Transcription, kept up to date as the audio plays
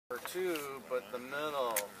too, but the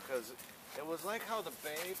middle, because it was like how the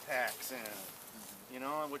bay packs in, you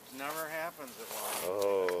know, which never happens at one.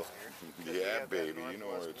 Oh, yeah, baby, you know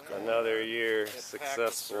where it's going. Another year it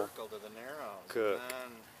successful. Circle to the narrows, Cook. and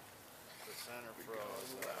then the center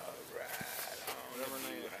froze. Whatever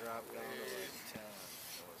night it dropped down to like 10,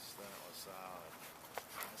 then it was solid.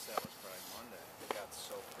 I guess that was probably Monday. It got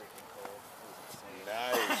so freaking cold. It was insane.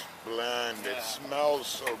 Nice blend. Yeah. It smells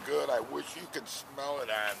so good. I wish you could smell it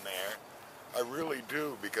on there. I really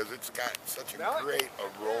do, because it's got such a great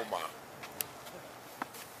aroma.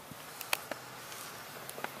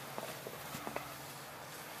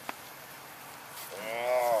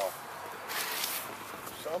 Oh,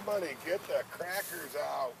 somebody get the crackers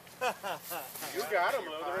out. You got them,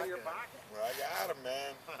 Lou. They're in your pocket. Well, I got them,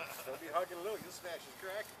 man. Don't be hugging Lou. You'll smash his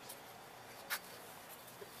crackers.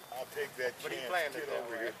 I'll take that chance. But he planned it Get that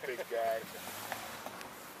over way. here, big guy.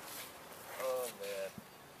 Oh, man.